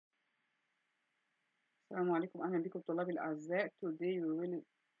السلام عليكم، أهلا بكم طلابي الأعزاء. Today we will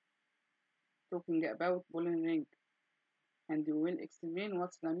talking about Boolean ring and we will explain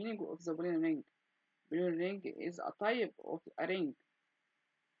what's the meaning of the Boolean ring. Boolean ring is a type of a ring.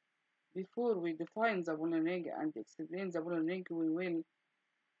 Before we define the Boolean ring and explain the Boolean ring, we will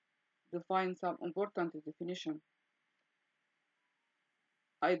define some important definition.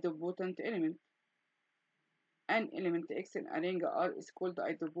 Idempotent element. An element x in a ring R is called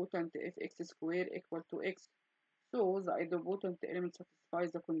idempotent if x squared equal to x. So the idempotent element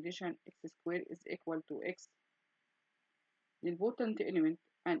satisfies the condition x squared is equal to x. Nilpotent element,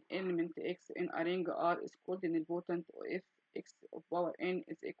 an element x in a ring R is called nilpotent if x of power n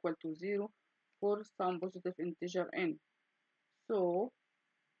is equal to 0 for some positive integer n. So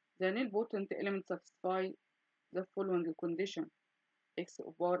the nilpotent element satisfies the following condition: x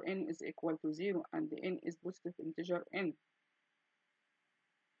of power n is equal to 0 and n is positive integer n.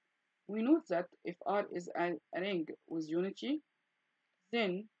 We note that if R is a ring with unity,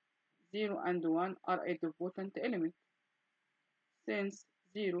 then 0 and 1 are idempotent elements. Since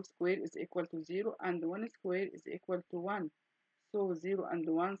 0 squared is equal to 0 and 1 squared is equal to 1, so 0 and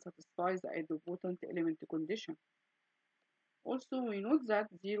 1 satisfies the idempotent element condition. Also, we note that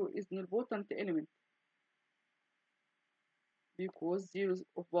 0 is nilpotent element because 0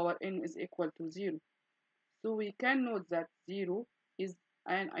 of power n is equal to 0. So we can note that 0 is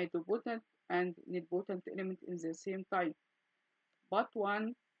an idempotent and nilpotent element in the same time, but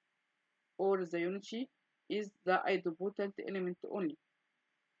 1 or the unity is the idempotent element only.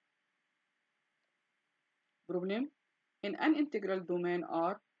 Problem: in an integral domain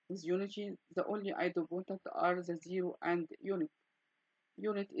R with unity, the only idempotent are the 0 and unit.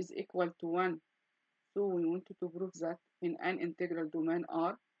 Unit is equal to 1, so we wanted to prove that in an integral domain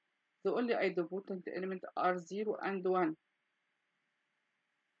R, the only idempotent elements are 0 and 1.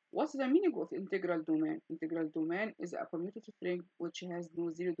 What's the meaning of integral domain? Integral domain is a commutative ring which has no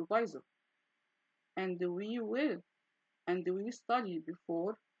zero divisor. And we study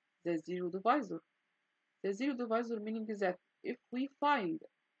before the zero divisor. The zero divisor meaning is that if we find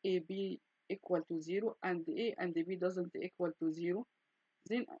AB equal to 0 and A and B doesn't equal to 0,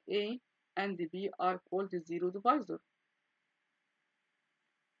 then A and B are called zero divisor.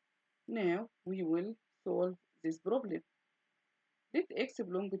 Now we will solve this problem. Let x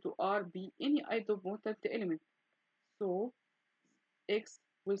belong to R be any idempotent element. So x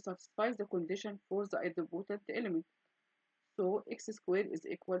will satisfy the condition for the idempotent element. So x squared is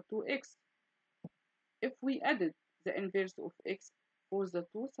equal to x. If we added the inverse of x for the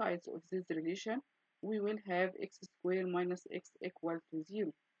two sides of this relation, we will have x squared minus x equal to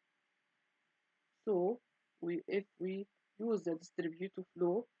 0. So if we use the distributive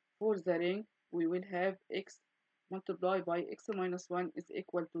law for the ring, we will have x multiplied by x minus 1 is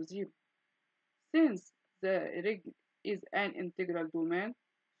equal to 0. Since the ring is an integral domain,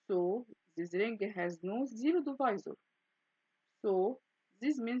 so this ring has no zero divisor. So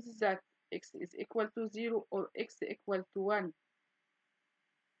this means that x is equal to 0 or x equal to 1.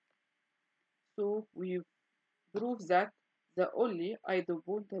 So we prove that the only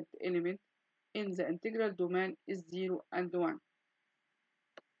idempotent element in the integral domain is 0 and 1.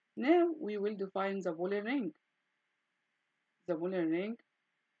 Now we will define the Boolean ring. The Boolean ring,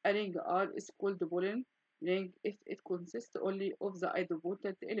 a ring R is called the Boolean ring if it consists only of the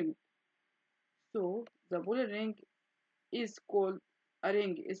idempotent element. So the Boolean ring is called a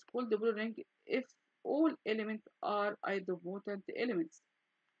ring is called the Boolean ring if all elements are idempotent elements.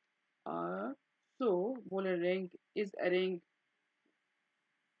 So Boolean ring is a ring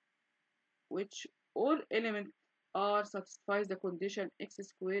which all elements are satisfies the condition x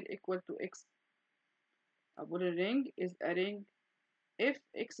squared equal to x. A Boolean ring is a ring if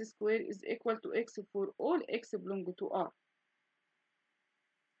x squared is equal to x for all x belong to R.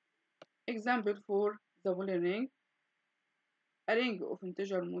 Example for the Boolean ring: a ring of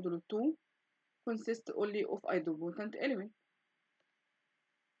integer modulo 2 consists only of idempotent elements.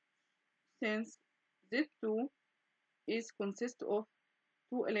 Since Z2 is consists of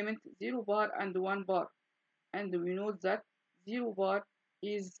two elements 0 bar and 1 bar, and we know that 0 bar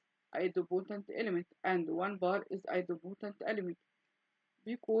is idempotent element and 1 bar is idempotent element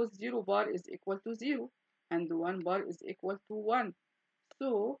because 0 bar is equal to 0 and 1 bar is equal to 1.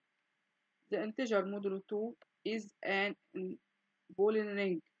 So the integer modulo 2 is an Boolean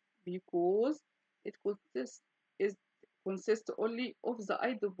ring because it consists only of the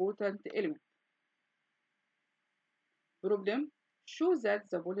idempotent element. Problem: shows that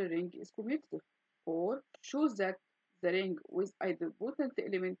the Boolean ring is commutative, or shows that the ring with idempotent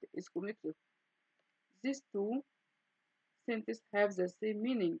element is commutative. These two sentences have the same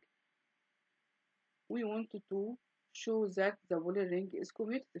meaning. we want to show that the Boolean ring is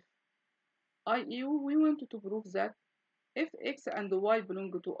commutative, i.e. we want to prove that if x and y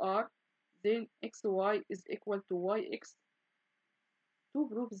belong to R, then xy is equal to yx. To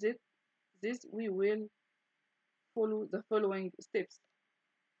prove this we will follow the following steps.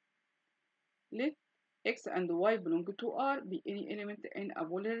 Let x and y belong to R be any element in a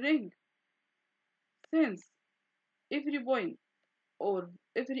Boolean ring. Since every point or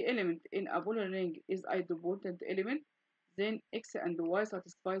every element in a Boolean ring is idempotent element, then x and y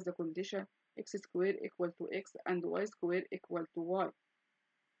satisfies the condition x squared equal to x and y squared equal to y.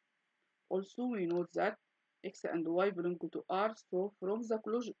 Also, we note that x and y belong to R, so from the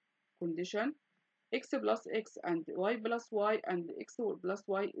closure condition, x plus x and y plus y and x plus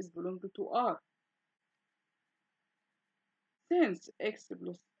y is belong to R. Since x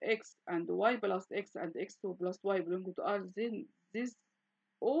plus x and y plus x and x plus y belong to R, then these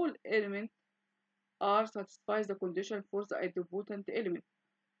all elements R satisfies the condition for the idempotent element.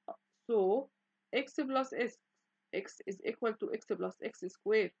 So x plus x is equal to x plus x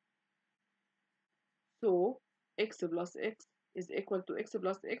squared. So x plus x is equal to x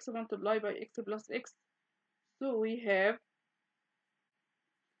plus x multiplied by x plus x. So we have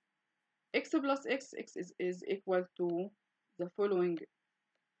x plus x is equal to the following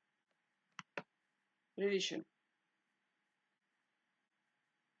relation.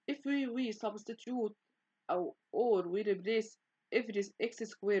 If we substitute or we replace every x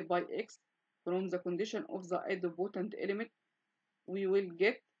squared by x from the condition of the idempotent element, we will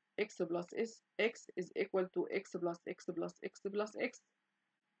get x plus x is equal to x plus x plus x plus x.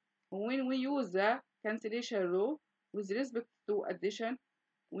 When we use the cancellation law with respect to addition,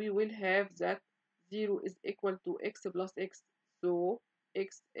 we will have that 0 is equal to x plus x, so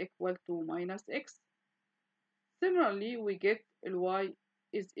x equal to minus x. Similarly, we get y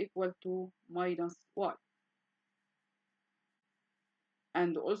is equal to minus y.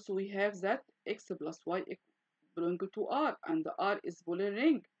 And also we have that x plus y belong to R, and R is Boolean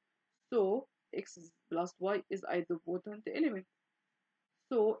ring. So x plus y is idempotent element.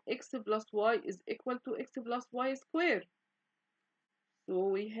 So x plus y is equal to x plus y squared. So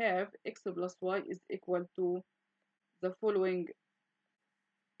we have x plus y is equal to the following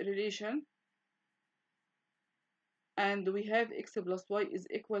relation, and we have x plus y is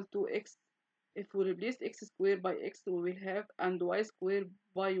equal to x. If we replace x squared by x, we will have, and y squared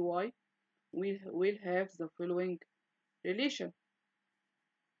by y, we will have the following relation.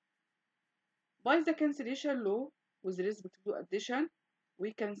 By the cancellation law with respect to addition,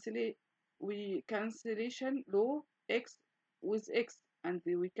 we cancellation law x with x, and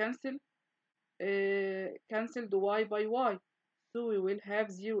we cancel cancelled y by y. So we will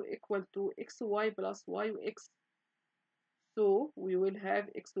have 0 equal to xy plus yx. So we will have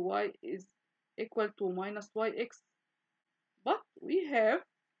xy is equal to minus yx. But we have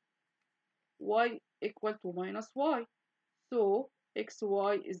y equal to minus y. So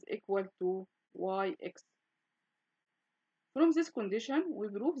xy is equal to yx. From this condition, we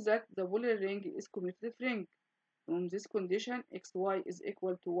prove that the Boolean ring is commutative ring. From this condition, xy is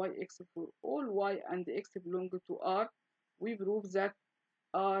equal to yx for all y and x belong to R. We prove that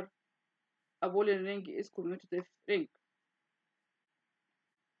R, a Boolean ring, is commutative ring.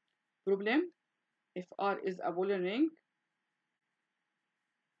 Problem: if R is a Boolean ring,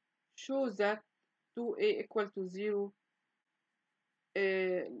 show that 2a equal to 0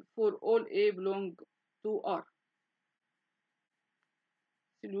 for all a belong to R.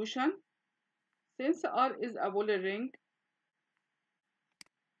 Solution: since R is a Boolean ring,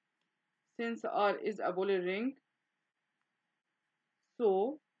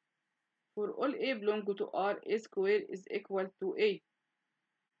 so for all a belong to R, a squared is equal to a.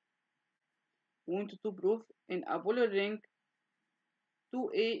 We want to prove in a Boolean ring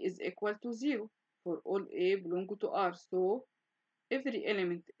 2a is equal to 0 for all a belong to R. So every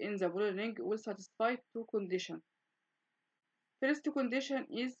element in the Boolean ring will satisfy two conditions. First condition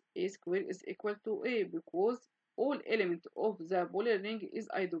is a squared is equal to a, because all element of the Boolean ring is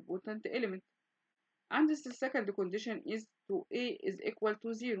idempotent element. And the second condition is 2a is equal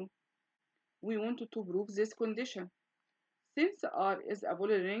to 0. We want to prove this condition. Since R is a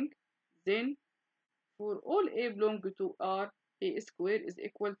Boolean ring, then for all a belong to R, a squared is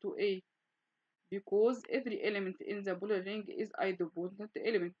equal to a, because every element in the Boolean ring is idempotent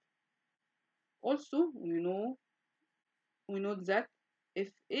element. Also, we know that if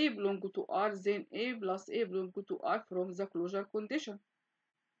a belong to R, then a plus a belong to R from the closure condition.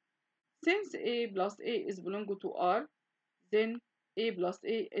 Since a plus a is belong to R, then a plus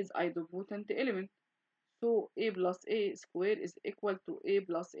a is idempotent element. So a plus a squared is equal to a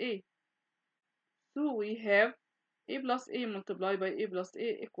plus a. So we have a plus a multiplied by a plus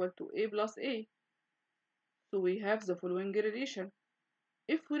a equal to a plus a. So we have the following relation.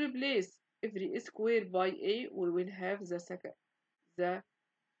 If we replace every square by a, we will have this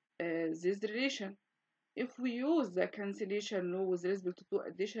relation. If we use the cancellation law with respect to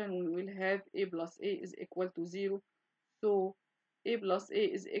addition, we will have a plus a is equal to 0. So a plus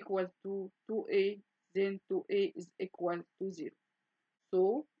a is equal to 2a, then 2a is equal to 0.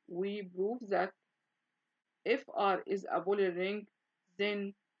 So we prove that if R is a Boolean ring,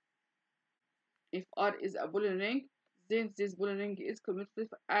 then if R is a Boolean ring, then this Boolean ring is commutative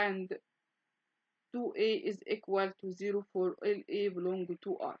and 2a is equal to 0 for all a belong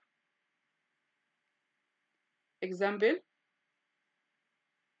to R. Example,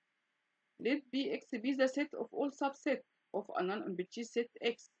 let Bx be the set of all subsets of a non-empty set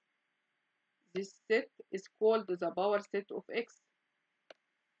X. This set is called the power set of X.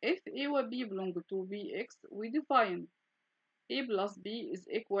 If A or B belong to Bx, we define A plus B is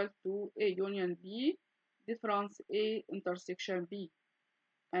equal to A union B difference A intersection B,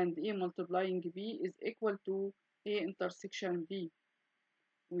 and A multiplying B is equal to A intersection B.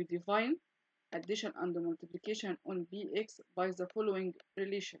 We define addition and multiplication on Bx by the following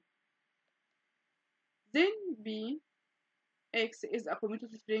relation. Then Bx is a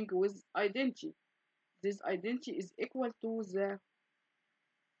commutative ring with identity. This identity is equal to the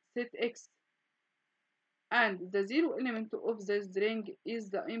set X, and the zero element of this ring is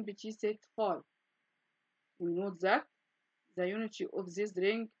the empty set phi. We note that the unity of this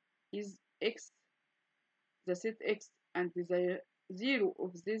ring is X, the set X, and the zero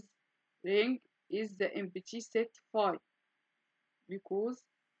of this ring is the empty set phi, because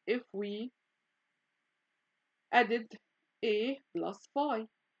if we added a plus phi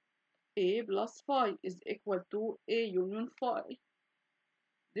is equal to a union phi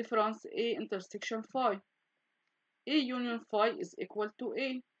difference a intersection phi. A union phi is equal to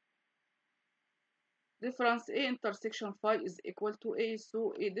a difference a intersection phi is equal to a.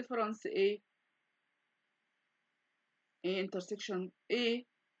 So a difference a intersection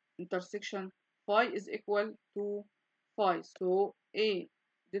phi is equal to phi. So a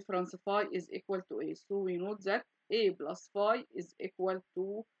difference phi is equal to a. So we note that a plus phi is equal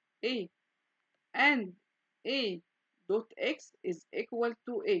to a, and a dot x is equal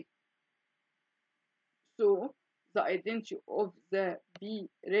to a. So the identity of the B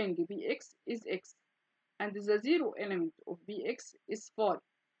ring Bx is x, and the zero element of Bx is phi.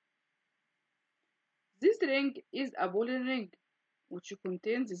 This ring is a Boolean ring which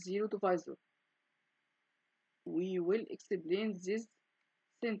contains zero divisor. We will explain this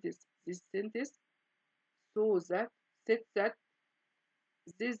sentence so that says that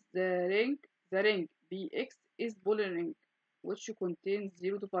the ring Bx is Boolean ring which contains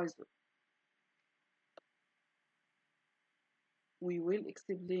zero divisor. We will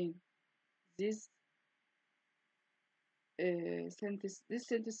explain this sentence. This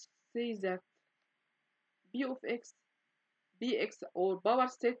sentence says that B of x, Bx or power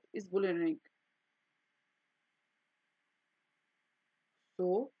set is Boolean ring.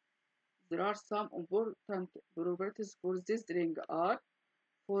 So there are some important properties for this ring are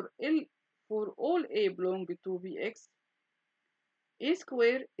for all a belong to Bx, a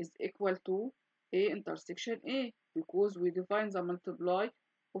square is equal to a intersection a, because we define the multiply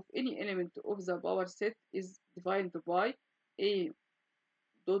of any element of the power set is defined by a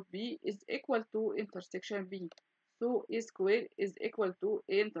dot b is equal to intersection b. So a square is equal to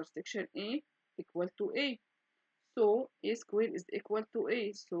a intersection a equal to a. So a square is equal to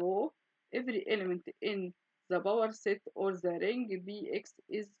a. So every element in the power set or the ring Bx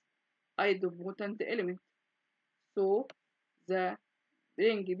is idempotent element. So the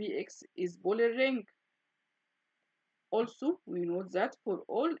ring Bx is Boolean ring. Also, we note that for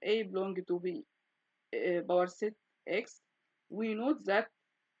all a belong to B power set x, we note that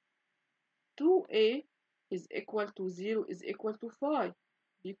 2a is equal to 0 is equal to phi,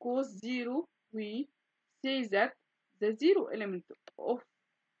 because 0, we say that the zero element of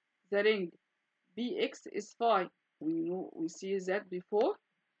the ring Bx is phi. We see that before.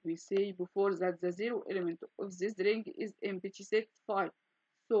 We say before that the zero element of this ring is empty set phi.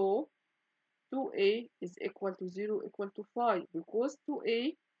 So 2a is equal to 0 equal to phi, because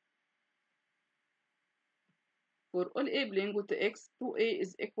 2a for all a belonging to x, 2a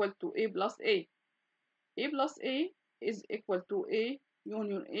is equal to a plus a. A plus a is equal to a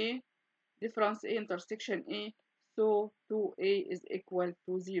union a difference a intersection a. So 2a is equal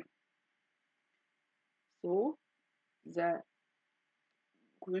to 0. So the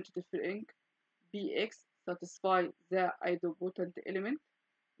commutative ring Bx satisfy the idempotent element.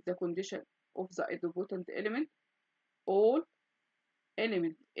 The condition of the idempotent element. All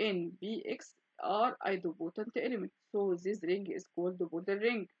elements in Bx are idempotent elements, so this ring is called the Boolean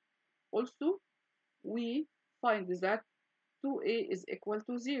ring. Also, we find that 2a is equal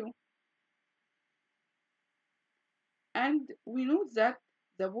to 0. And we know that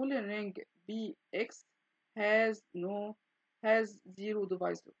the Boolean ring Bx has 0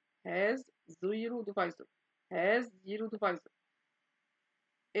 divisor, has 0 divisor, has 0 divisor.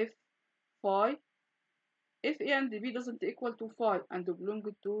 If phi, if a and b doesn't equal to phi and belong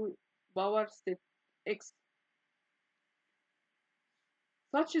to power set x,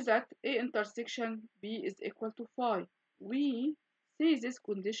 such that a intersection b is equal to phi, we say this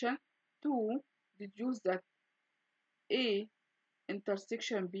condition to deduce that a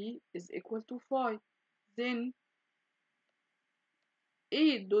intersection b is equal to phi. Then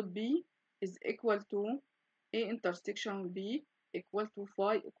a dot b is equal to a intersection b equal to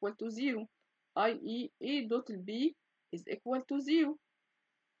phi equal to 0, i.e. a dot b is equal to 0.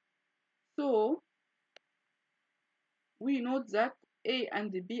 So we note that a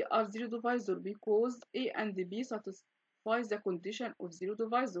and b are 0 divisor because a and b satisfy the condition of 0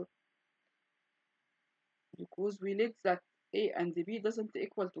 divisor, because we let that a and b doesn't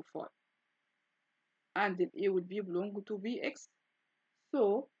equal to phi, and a will be belong to bx.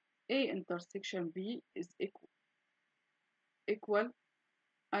 So a intersection b is equal,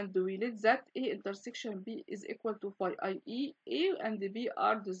 and we let that a intersection b is equal to phi, i.e. a and b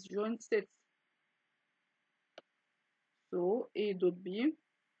are disjoint sets. So a dot b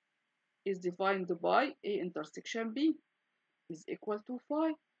is defined by a intersection b is equal to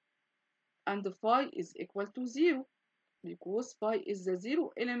phi, and phi is equal to 0 because phi is the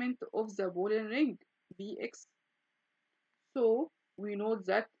 0 element of the Boolean ring Bx. So we know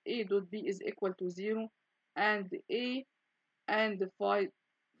that a dot b is equal to 0 and a and phi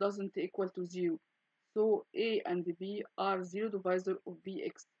doesn't equal to 0. So a and b are 0 divisor of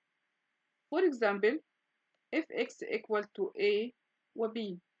Bx. For example, if x equal to a or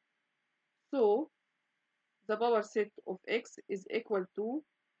b, so the power set of x is equal to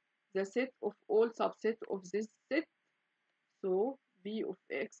the set of all subset of this set. So b of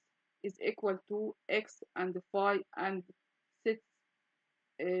x is equal to x and phi and set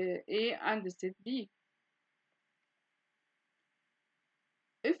a and set b.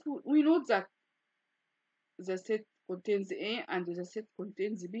 If we know that the set contains a and the set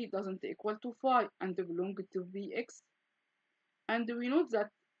contains b doesn't equal to phi and belong to bx, and we know that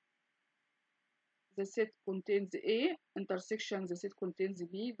the set contains a intersection the set contains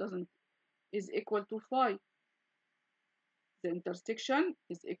b is equal to phi, the intersection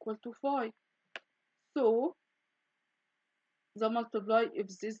is equal to phi. So the multiply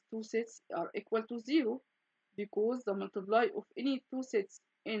of these two sets are equal to 0 because the multiply of any two sets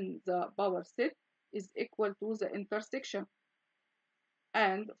in the power set is equal to the intersection,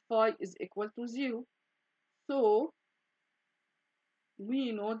 and phi is equal to 0. So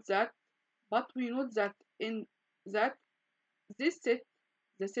we note that, in that this set,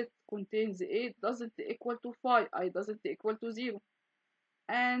 the set contains a doesn't equal to phi, I doesn't equal to 0,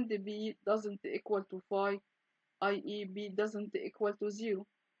 and b doesn't equal to phi, i.e. b doesn't equal to 0.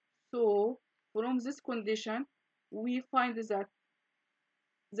 So from this condition, we find that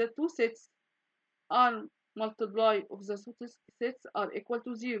the two sets are multiply of the sets are equal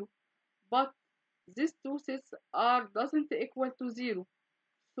to 0, but these two sets are doesn't equal to 0.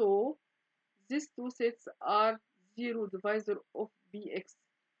 So these two sets are 0 divisor of Bx,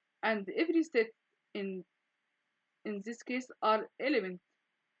 and every set in this case are element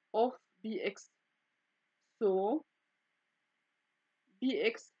of Bx. So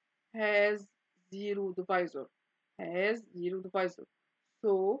Bx has 0 divisor,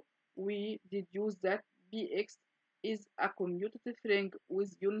 So we deduce that Bx is a commutative ring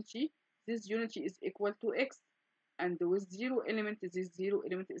with unity. This unity is equal to x, and with 0 element, this 0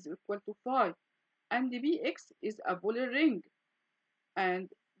 element is equal to phi. And Bx is a Boolean ring, and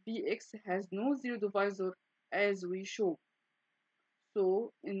Bx has no 0 divisor as we show.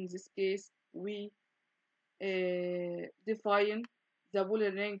 So in this case, we define the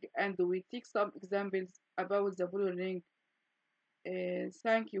Boolean ring, and we take some examples about the Boolean ring.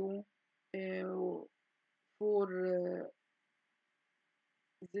 Thank you for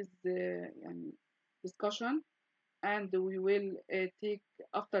this discussion, and we will take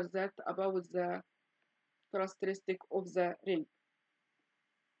after that about the characteristic of the ring.